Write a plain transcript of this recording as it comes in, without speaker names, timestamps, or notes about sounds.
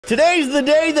Today's the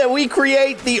day that we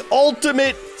create the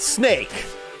ultimate snake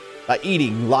by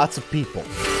eating lots of people.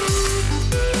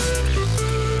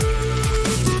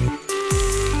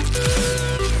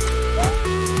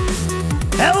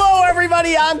 Hello,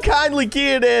 everybody. I'm Kindly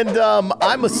Keyin, and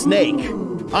I'm a snake.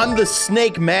 I'm the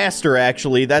Snake Master,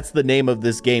 actually. That's the name of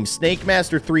this game, Snake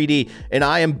Master 3D, and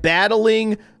I am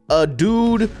battling a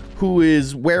dude who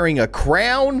is wearing a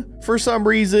crown for some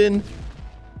reason,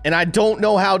 and I don't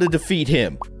know how to defeat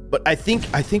him. But I think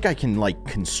I can, like,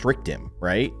 constrict him,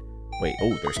 right? Wait,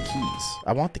 oh, there's keys.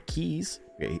 I want the keys.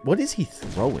 Wait, what is he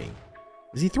throwing?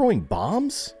 Is he throwing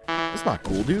bombs? That's not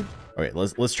cool, dude. All right,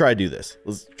 let's try to do this.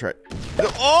 Let's try.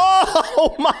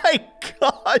 Oh my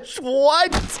gosh,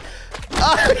 what?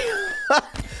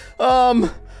 All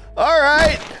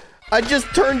right. I just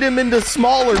turned him into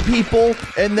smaller people,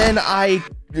 and then I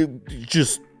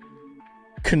just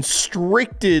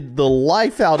constricted the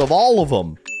life out of all of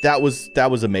them. That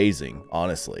was amazing,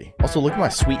 honestly. Also, look at my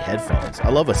sweet headphones. I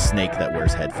love a snake that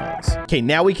wears headphones. Okay,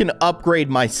 now we can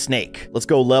upgrade my snake. Let's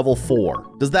go level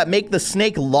 4. Does that make the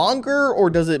snake longer,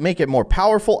 or does it make it more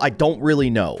powerful? I don't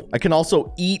really know. I can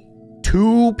also eat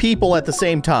 2 people at the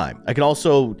same time. I can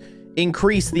also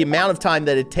increase the amount of time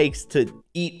that it takes to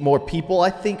eat more people,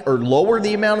 I think, or lower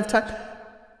the amount of time.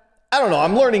 I don't know.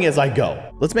 I'm learning as I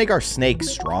go. Let's make our snake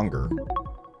stronger.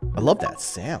 I love that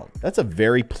sound. That's a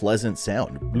very pleasant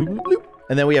sound. Bloop, bloop, bloop.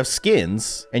 And then we have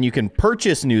skins, and you can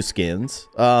purchase new skins.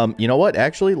 You know what?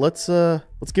 Actually, let's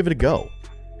give it a go.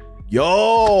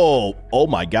 Yo! Oh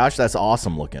my gosh, that's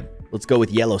awesome looking. Let's go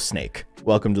with Yellow Snake.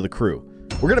 Welcome to the crew.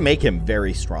 We're gonna make him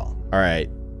very strong. All right,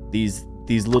 these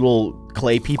little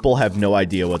clay people have no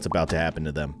idea what's about to happen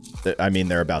to them. I mean,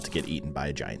 they're about to get eaten by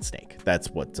a giant snake. That's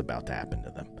what's about to happen to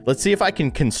them. Let's see if I can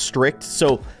constrict.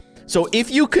 So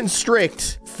if you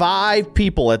constrict 5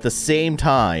 people at the same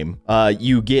time,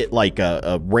 you get like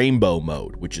a rainbow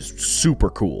mode, which is super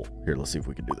cool. Here, let's see if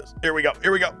we can do this. Here we go.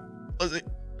 Here we go. Let's see.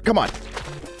 Come on.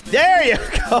 There you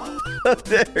go.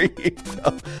 There you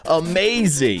go.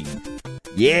 Amazing.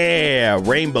 Yeah,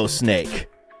 rainbow snake.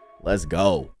 Let's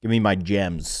go. Give me my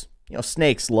gems. You know,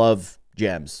 snakes love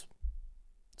gems.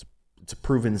 It's a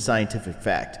proven scientific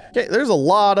fact. Okay, there's a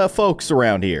lot of folks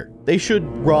around here. They should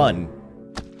run,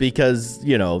 because,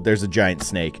 you know, there's a giant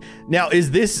snake. Now,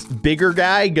 is this bigger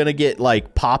guy gonna get,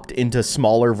 like, popped into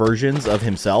smaller versions of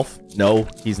himself? No,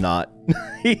 he's not.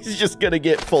 He's just gonna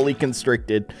get fully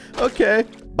constricted. Okay.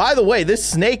 By the way, this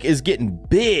snake is getting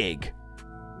big.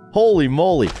 Holy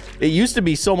moly. It used to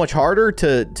be so much harder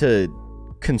to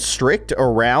constrict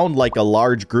around, like, a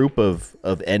large group of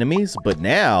enemies, but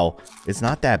now it's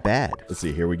not that bad. Let's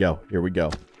see, here we go. Here we go.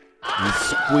 He's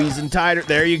squeezing tighter.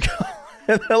 There you go.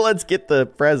 Let's get the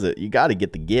present. You got to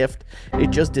get the gift.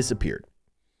 It just disappeared.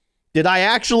 Did I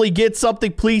actually get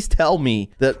something? Please tell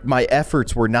me that my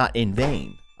efforts were not in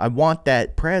vain. I want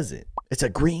that present. It's a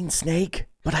green snake,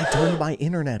 but I turned my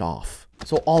internet off.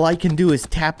 So all I can do is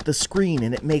tap the screen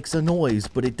and it makes a noise,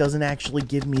 but it doesn't actually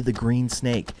give me the green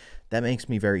snake. That makes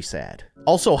me very sad.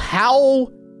 Also,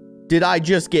 how did I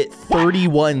just get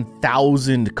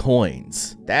 31,000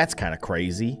 coins? That's kind of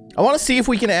crazy. I want to see if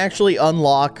we can actually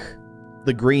unlock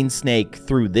the green snake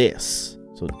through this.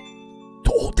 So,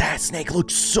 oh, that snake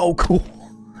looks so cool.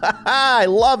 I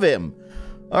love him.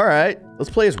 All right, let's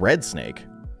play as red snake.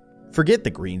 Forget the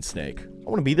green snake. I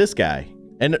want to be this guy.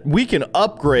 And we can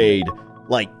upgrade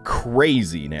like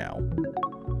crazy now.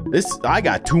 I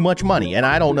got too much money and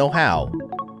I don't know how.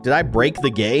 Did I break the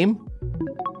game?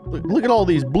 Look at all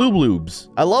these blue bloobs.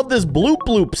 I love this bloop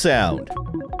bloop sound.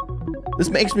 This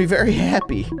makes me very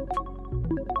happy.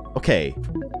 Okay.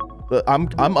 I'm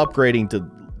upgrading to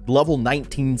level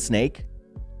 19 snake.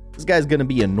 This guy's gonna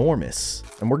be enormous.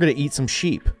 And we're gonna eat some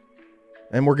sheep.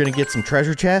 And we're gonna get some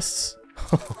treasure chests.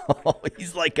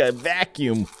 He's like a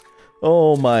vacuum.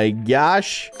 Oh my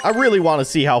gosh. I really want to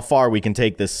see how far we can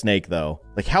take this snake, though.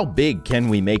 Like, how big can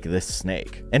we make this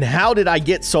snake? And how did I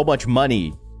get so much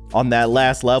money on that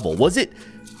last level? Was it...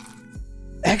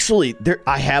 Actually,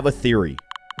 I have a theory.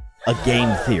 A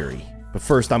game theory. But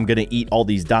first, I'm gonna eat all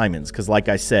these diamonds, because like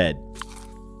I said,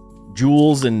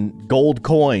 jewels and gold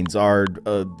coins are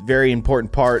a very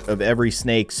important part of every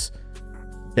snake's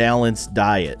balanced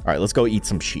diet. All right, let's go eat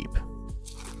some sheep.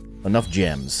 Enough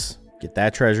gems. Get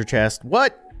that treasure chest.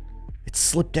 What? It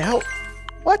slipped out?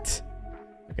 What?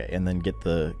 Okay, and then get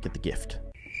the gift.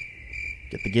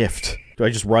 Get the gift. Do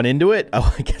I just run into it?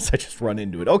 Oh, I guess I just run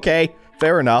into it. Okay,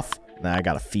 fair enough. Now I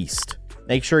gotta feast.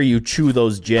 Make sure you chew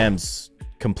those gems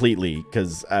completely,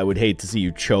 because I would hate to see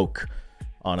you choke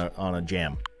on a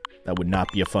gem. That would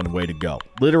not be a fun way to go.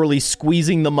 Literally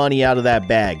squeezing the money out of that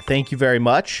bag. Thank you very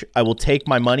much. I will take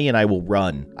my money and I will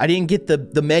run. I didn't get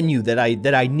the menu that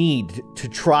I need to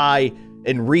try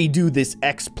and redo this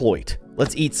exploit.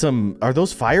 Let's eat some... Are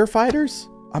those firefighters?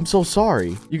 I'm so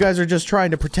sorry. You guys are just trying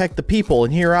to protect the people,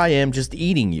 and here I am just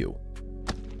eating you.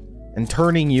 And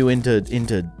turning you into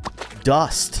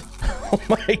dust. Oh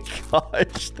my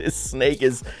gosh, this snake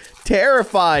is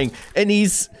terrifying. And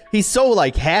he's so,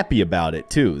 like, happy about it,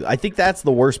 too. I think that's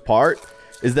the worst part,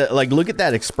 is that, like, look at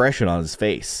that expression on his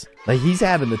face. Like, he's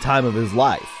having the time of his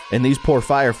life. And these poor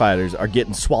firefighters are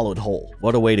getting swallowed whole.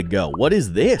 What a way to go. What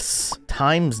is this?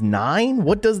 ×9?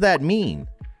 What does that mean?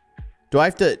 Do I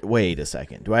have to... Wait a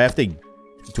second. Do I have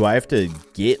to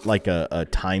get, like, a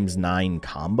 ×9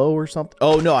 combo or something?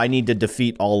 Oh, no, I need to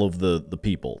defeat all of the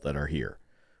people that are here.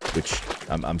 Which,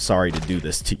 I'm sorry to do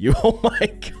this to you. Oh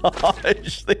my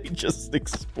gosh, they just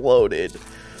exploded.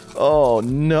 Oh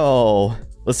no.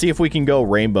 Let's see if we can go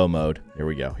rainbow mode. Here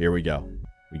we go, here we go.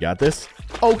 We got this?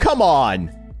 Oh, come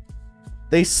on.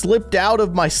 They slipped out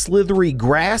of my slithery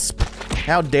grasp?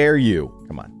 How dare you?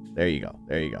 Come on, there you go,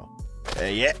 there you go.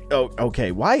 Yeah, oh,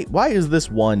 okay, why is this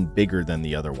one bigger than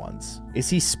the other ones? Is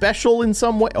he special in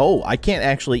some way? Oh, I can't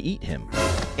actually eat him.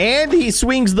 And he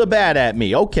swings the bat at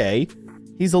me, okay.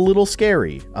 He's a little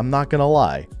scary. I'm not gonna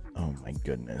lie. Oh my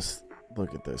goodness.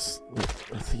 Look at this. Look,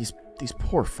 these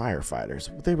poor firefighters.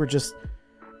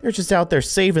 They're just out there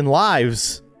saving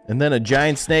lives. And then a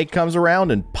giant snake comes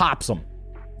around and pops them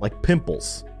like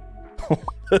pimples.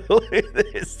 Look at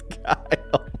this guy.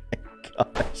 Oh my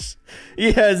gosh.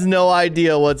 He has no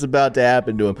idea what's about to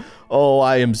happen to him. Oh,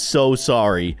 I am so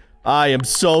sorry. I am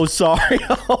so sorry.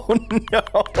 Oh no.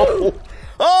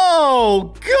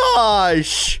 Oh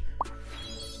gosh.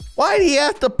 Why do you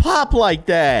have to pop like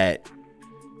that?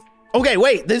 Okay,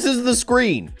 wait, this is the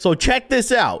screen. So check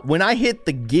this out. When I hit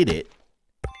the get it,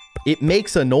 it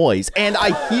makes a noise and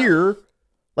I hear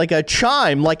like a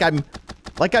chime, like I'm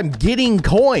getting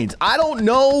coins. I don't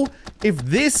know if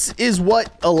this is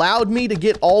what allowed me to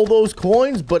get all those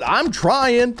coins, but I'm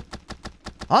trying.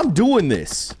 I'm doing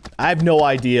this. I have no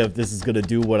idea if this is gonna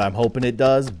do what I'm hoping it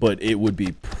does, but it would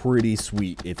be pretty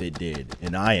sweet if it did.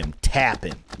 And I am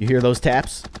tapping. You hear those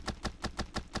taps?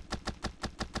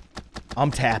 I'm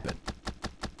tapping.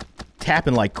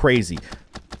 Tapping like crazy.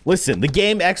 Listen, the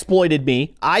game exploited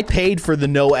me. I paid for the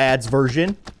no ads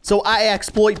version, so I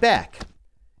exploit back.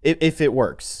 If it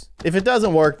works. If it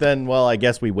doesn't work, then, well, I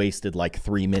guess we wasted like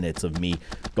 3 minutes of me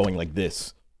going like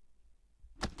this.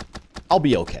 I'll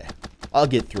be okay. I'll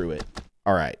get through it.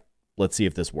 All right. Let's see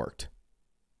if this worked.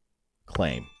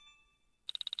 Claim.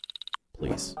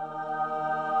 Please.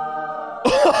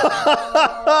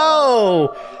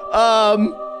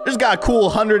 Just got a cool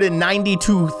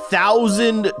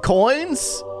 192,000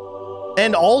 coins.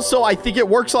 And also, I think it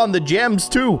works on the gems,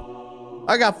 too.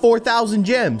 I got 4,000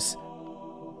 gems.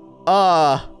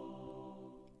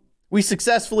 We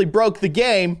successfully broke the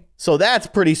game, so that's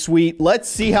pretty sweet. Let's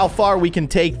see how far we can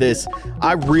take this.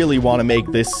 I really want to make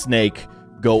this snake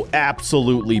go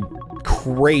absolutely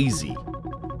crazy.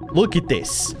 Look at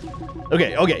this.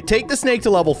 Okay, take the snake to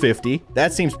level 50.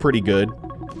 That seems pretty good.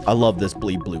 I love this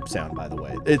bleep bloop sound, by the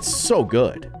way. It's so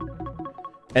good.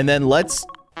 And then let's...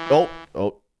 Oh,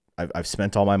 I've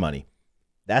spent all my money.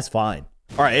 That's fine.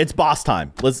 All right, it's boss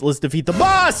time. Let's defeat the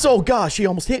boss. Oh gosh, he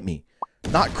almost hit me.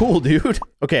 Not cool, dude.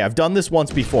 Okay, I've done this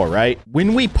once before, right?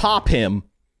 When we pop him,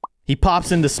 he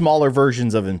pops into smaller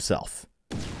versions of himself,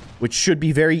 which should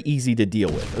be very easy to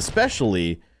deal with,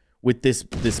 especially with this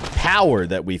power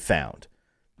that we found.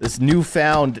 This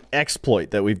newfound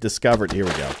exploit that we've discovered. Here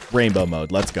we go. Rainbow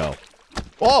mode. Let's go.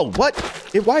 Oh, what?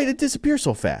 Why did it disappear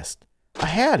so fast? I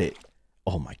had it.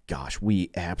 Oh my gosh,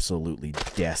 we absolutely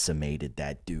decimated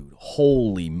that dude.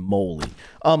 Holy moly.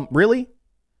 Really?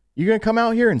 You're gonna come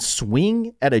out here and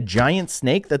swing at a giant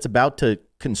snake that's about to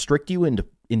constrict you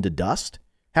into dust?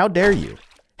 How dare you?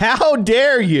 How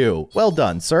dare you? Well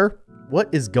done, sir. What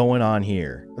is going on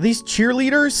here? Are these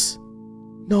cheerleaders?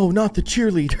 No, not the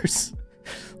cheerleaders.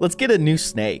 Let's get a new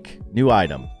snake. New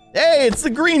item. Hey, it's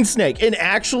the green snake. And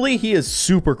actually, he is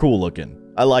super cool looking.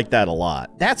 I like that a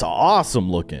lot. That's awesome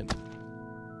looking.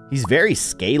 He's very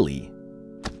scaly.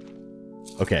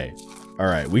 Okay. All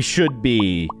right. We should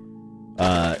be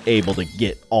able to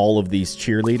get all of these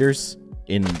cheerleaders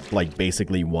in like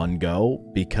basically one go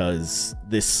because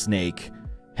this snake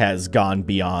has gone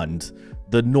beyond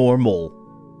the normal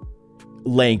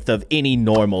length of any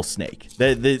normal snake.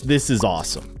 This is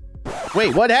awesome.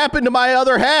 Wait, what happened to my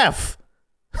other half?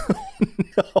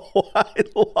 No, I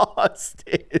lost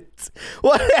it.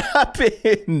 What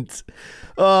happened?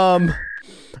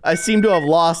 I seem to have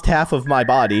lost half of my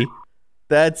body.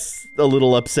 That's a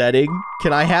little upsetting.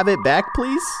 Can I have it back,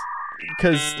 please?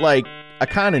 Because, like, I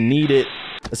kind of need it,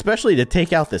 especially to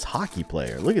take out this hockey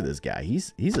player. Look at this guy.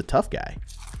 He's a tough guy.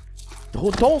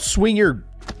 Don't swing your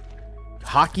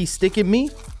hockey stick at me.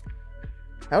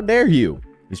 How dare you?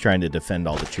 He's trying to defend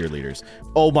all the cheerleaders.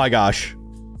 Oh my gosh.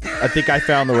 I think I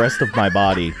found the rest of my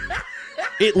body.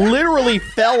 It literally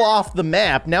fell off the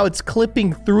map. Now it's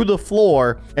clipping through the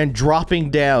floor and dropping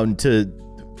down to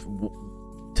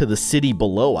the city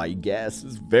below, I guess.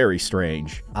 It's very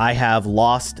strange. I have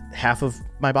lost half of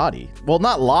my body. Well,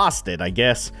 not lost it, I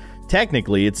guess.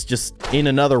 Technically, it's just in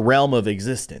another realm of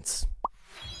existence.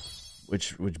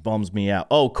 Which bums me out.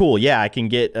 Oh, cool. Yeah, I can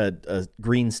get a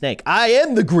green snake. I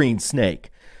am the green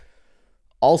snake.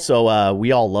 Also,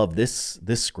 we all love this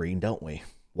screen, don't we?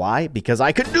 Why? Because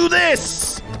I could do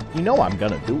this! You know I'm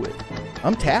gonna do it.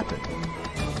 I'm tapping.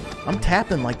 I'm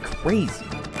tapping like crazy.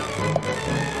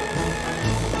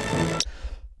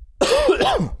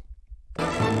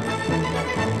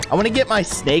 I want to get my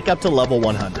snake up to level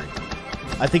 100.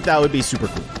 I think that would be super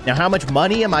cool. Now, how much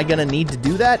money am I gonna need to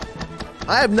do that?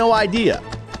 I have no idea.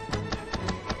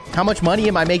 How much money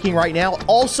am I making right now?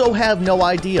 Also have no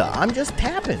idea. I'm just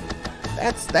tapping.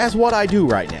 That's what I do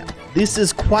right now. This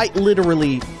is quite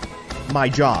literally my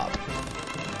job.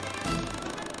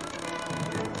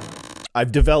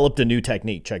 I've developed a new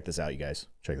technique. Check this out, you guys.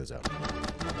 Check this out.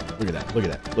 Look at that. Look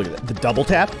at that. Look at that. The double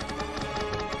tap.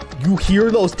 You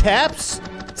hear those taps?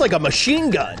 It's like a machine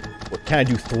gun. What, can I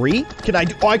do 3? Can I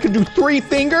do... Oh, I can do 3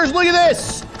 fingers? Look at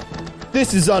this!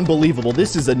 This is unbelievable.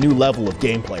 This is a new level of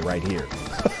gameplay right here.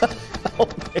 Oh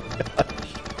my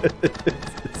gosh.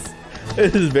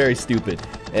 This is very stupid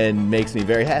and makes me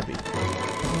very happy.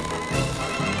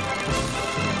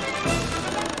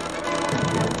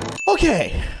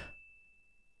 Okay.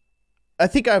 I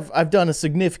think I've done a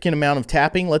significant amount of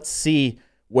tapping. Let's see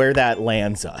where that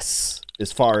lands us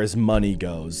as far as money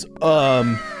goes.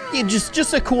 Yeah,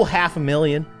 just a cool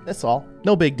 $500,000. That's all.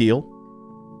 No big deal.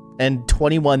 And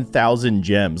 21,000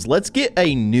 gems. Let's get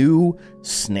a new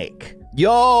snake.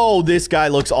 Yo, this guy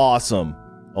looks awesome.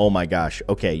 Oh my gosh.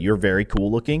 Okay, you're very cool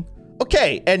looking.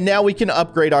 Okay, and now we can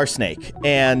upgrade our snake.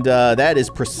 And that is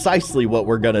precisely what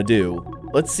we're gonna do.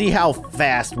 Let's see how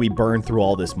fast we burn through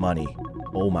all this money.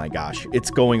 Oh my gosh, it's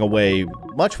going away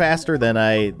much faster than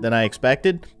I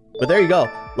expected. But there you go,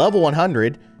 level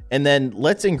 100. And then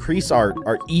let's increase our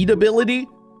eat ability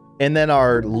and then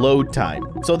our load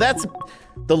time. So that's,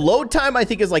 the load time I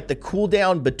think is like the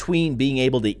cooldown between being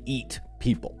able to eat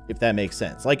people, if that makes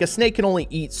sense. Like a snake can only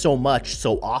eat so much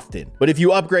so often. But if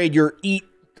you upgrade your eat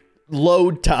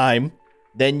load time,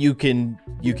 then you can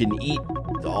eat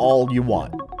all you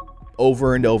want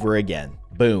over and over again.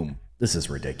 Boom. This is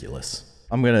ridiculous.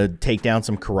 I'm gonna take down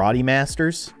some karate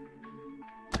masters.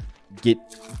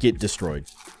 Get destroyed.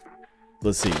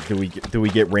 Let's see. Do we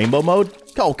get rainbow mode?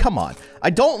 Oh, come on.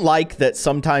 I don't like that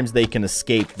sometimes they can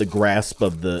escape the grasp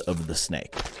of the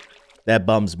snake. That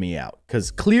bums me out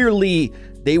because clearly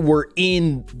they were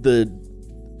in the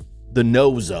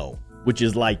no zone, which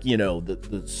is like, you know,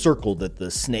 the circle that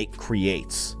the snake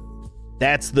creates.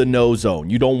 That's the no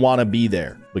zone. You don't want to be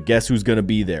there. But guess who's going to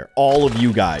be there? All of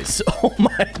you guys. Oh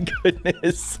my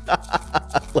goodness.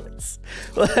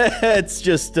 Let's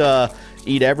just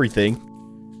eat everything.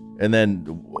 And then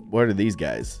what are these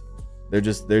guys? They're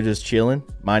just chilling,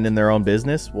 minding their own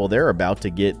business. Well, they're about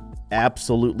to get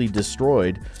absolutely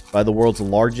destroyed by the world's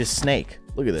largest snake.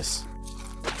 Look at this.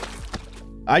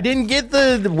 I didn't get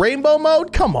the rainbow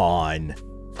mode? Come on.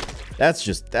 That's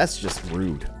just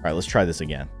rude. All right, let's try this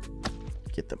again.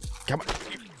 Get them. Come on.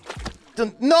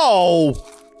 No!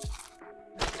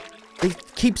 They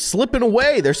keep slipping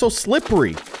away. They're so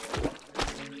slippery.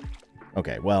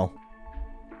 Okay, well.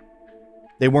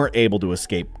 They weren't able to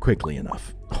escape quickly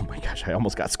enough. Oh my gosh, I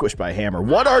almost got squished by a hammer.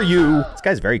 What are you? This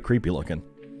guy's very creepy looking.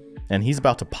 And he's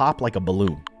about to pop like a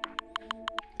balloon.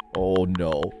 Oh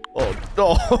no. Oh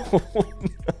no.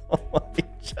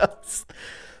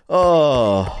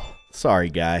 Oh, sorry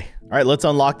guy. All right, let's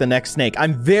unlock the next snake.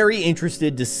 I'm very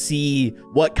interested to see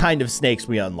what kind of snakes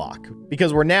we unlock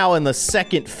because we're now in the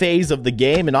second phase of the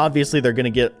game and obviously they're gonna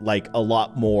get like a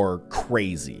lot more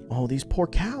crazy. Oh, these poor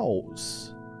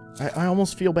cows. I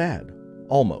almost feel bad.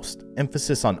 Almost.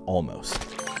 Emphasis on almost.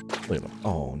 Look at them.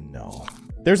 Oh no.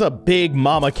 There's a big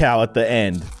mama cow at the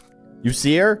end. You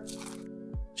see her?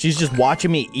 She's just watching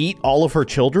me eat all of her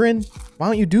children. Why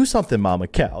don't you do something, mama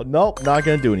cow? Nope, not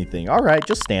gonna do anything. All right,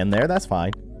 just stand there. That's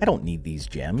fine. I don't need these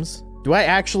gems. Do I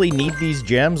actually need these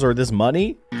gems or this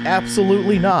money?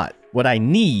 Absolutely not. What I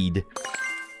need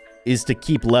is to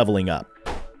keep leveling up.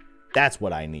 That's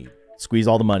what I need. Squeeze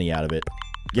all the money out of it.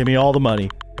 Give me all the money.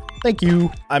 Thank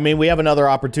you. I mean, we have another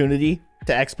opportunity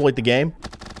to exploit the game.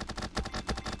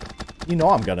 You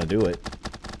know I'm gonna do it.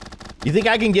 You think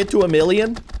I can get to 1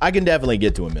 million? I can definitely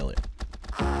get to 1 million.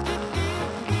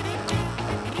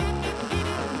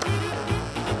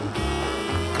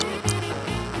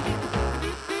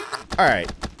 All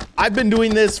right. I've been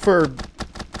doing this for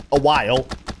a while.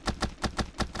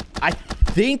 I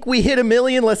think we hit 1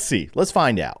 million. Let's see. Let's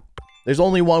find out. There's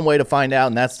only one way to find out,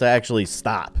 and that's to actually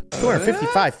stop.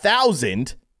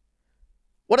 255,000?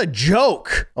 What a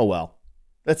joke. Oh, well.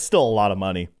 That's still a lot of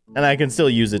money. And I can still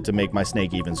use it to make my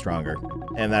snake even stronger.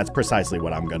 And that's precisely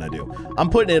what I'm gonna do. I'm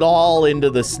putting it all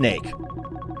into the snake.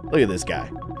 Look at this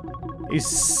guy. He's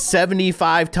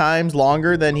 75 times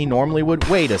longer than he normally would.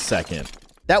 Wait a second.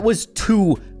 That was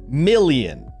 2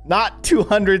 million, not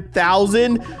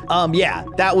 200,000. Yeah,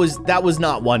 that was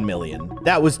not 1 million.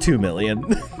 That was 2 million.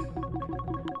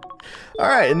 All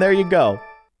right, and there you go.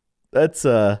 That's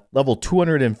level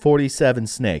 247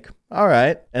 snake. All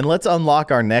right, and let's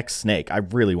unlock our next snake. I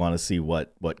really want to see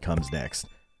what comes next.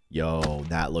 Yo,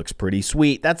 that looks pretty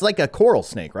sweet. That's like a coral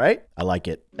snake, right? I like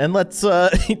it. And let's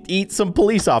eat some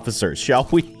police officers, shall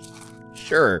we?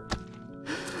 Sure.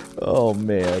 Oh,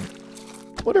 man.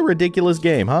 What a ridiculous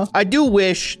game, huh? I do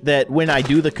wish that when I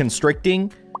do the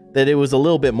constricting, that it was a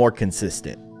little bit more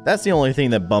consistent. That's the only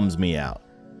thing that bums me out.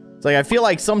 It's like, I feel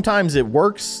like sometimes it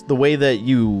works the way that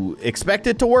you expect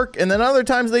it to work, and then other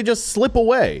times they just slip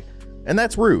away. And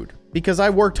that's rude, because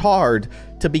I worked hard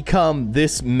to become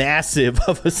this massive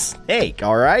of a snake,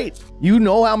 all right? You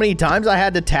know how many times I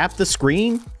had to tap the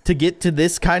screen to get to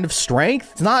this kind of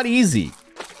strength? It's not easy.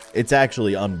 It's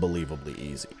actually unbelievably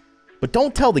easy. But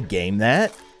don't tell the game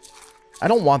that. I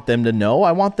don't want them to know.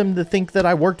 I want them to think that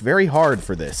I worked very hard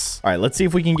for this. All right, let's see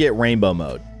if we can get rainbow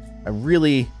mode. I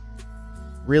really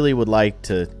would like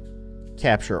to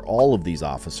capture all of these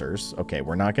officers. Okay,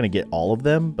 we're not going to get all of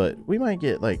them, but we might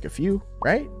get like a few,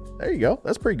 right? There you go.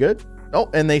 That's pretty good. Oh,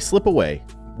 and they slip away.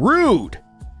 Rude.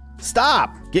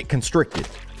 Stop. Get constricted.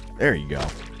 There you go.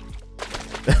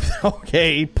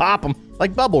 Okay, pop them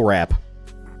like bubble wrap.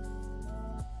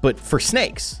 But for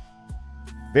snakes.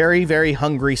 Very, very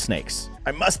hungry snakes.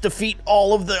 I must defeat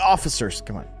all of the officers.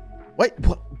 Come on.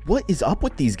 What is up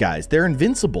with these guys? They're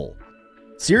invincible.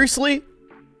 Seriously?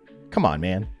 Come on,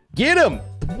 man. Get him!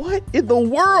 What in the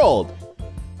world?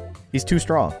 He's too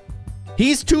strong.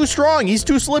 He's too strong. He's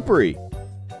too slippery.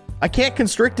 I can't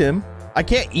constrict him. I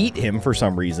can't eat him for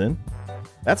some reason.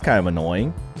 That's kind of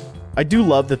annoying. I do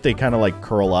love that they kind of like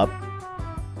curl up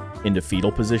into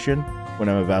fetal position when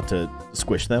I'm about to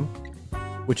squish them,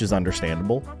 which is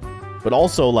understandable. But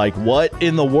also, like, what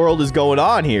in the world is going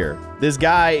on here? This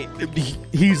guy,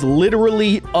 he's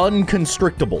literally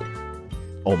unconstrictable.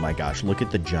 Oh my gosh, look at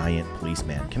the giant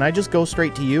policeman. Can I just go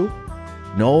straight to you?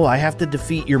 No, I have to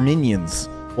defeat your minions.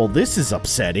 Well, this is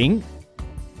upsetting.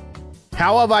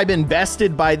 How have I been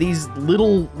bested by these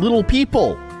little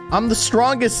people? I'm the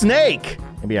strongest snake.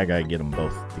 Maybe I gotta get them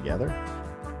both together.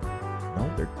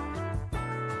 No,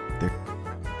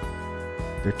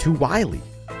 they're too wily.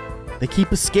 They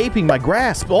keep escaping my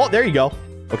grasp. Oh, there you go.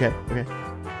 Okay.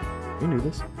 You knew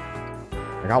this.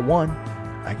 I got one.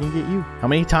 I can get you. How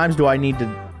many times do I need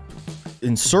to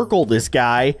encircle this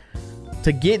guy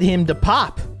to get him to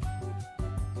pop?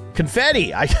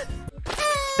 Confetti.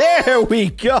 There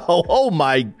we go. Oh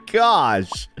my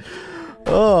gosh.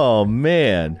 Oh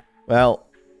man. Well,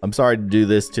 I'm sorry to do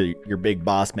this to your big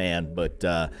boss man, but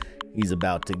he's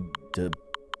about to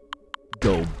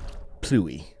go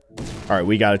plooey. All right,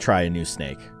 we got to try a new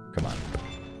snake. Come on.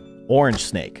 Orange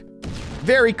snake.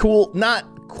 Very cool. Not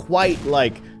quite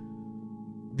like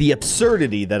the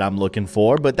absurdity that I'm looking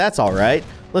for, but that's all right.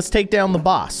 Let's take down the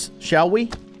boss, shall we?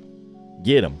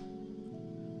 Get him.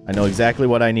 I know exactly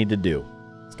what I need to do.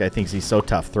 This guy thinks he's so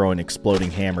tough throwing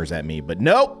exploding hammers at me, but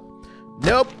nope.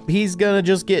 Nope. He's gonna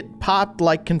just get popped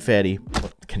like confetti.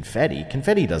 What, confetti?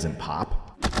 Confetti doesn't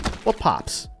pop. What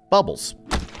pops? Bubbles.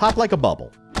 Pop like a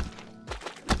bubble.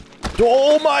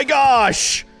 Oh my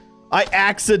gosh! I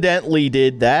accidentally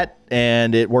did that,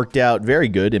 and it worked out very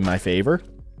good in my favor.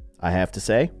 I have to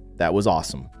say, that was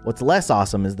awesome. What's less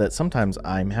awesome is that sometimes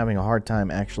I'm having a hard time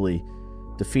actually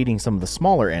defeating some of the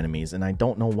smaller enemies, and I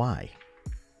don't know why.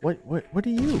 What are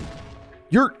you?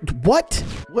 You're, what?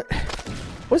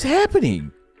 What's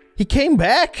happening? He came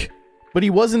back, but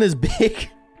he wasn't as big.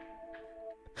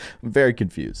 I'm very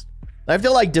confused. I have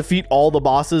to like defeat all the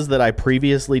bosses that I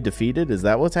previously defeated. Is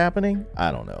that what's happening?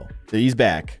 I don't know. He's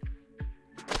back.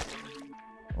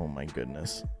 Oh my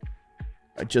goodness.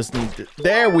 I just need to,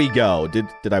 there we go.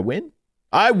 Did I win?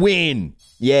 I win.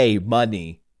 Yay,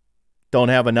 money. Don't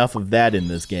have enough of that in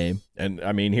this game. And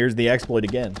I mean, here's the exploit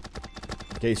again.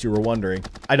 In case you were wondering.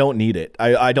 I don't need it.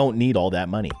 I don't need all that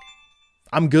money.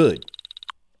 I'm good.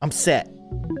 I'm set.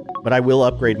 But I will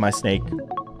upgrade my snake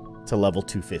to level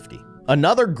 250.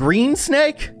 Another green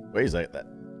snake? Wait a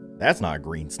second. That's not a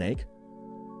green snake.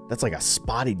 That's like a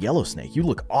spotted yellow snake. You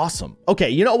look awesome. Okay,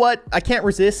 you know what? I can't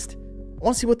resist. I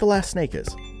want to see what the last snake is.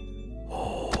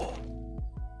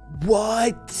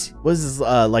 What? Was this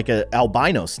like an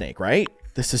albino snake, right?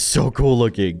 This is so cool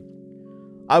looking.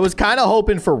 I was kind of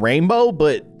hoping for rainbow,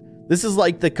 but this is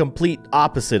like the complete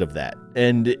opposite of that.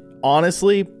 And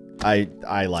honestly, I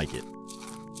like it.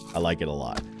 I like it a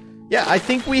lot. Yeah, I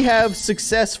think we have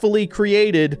successfully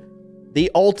created the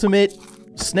ultimate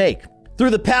snake through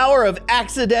the power of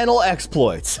accidental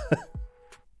exploits.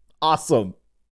 Awesome.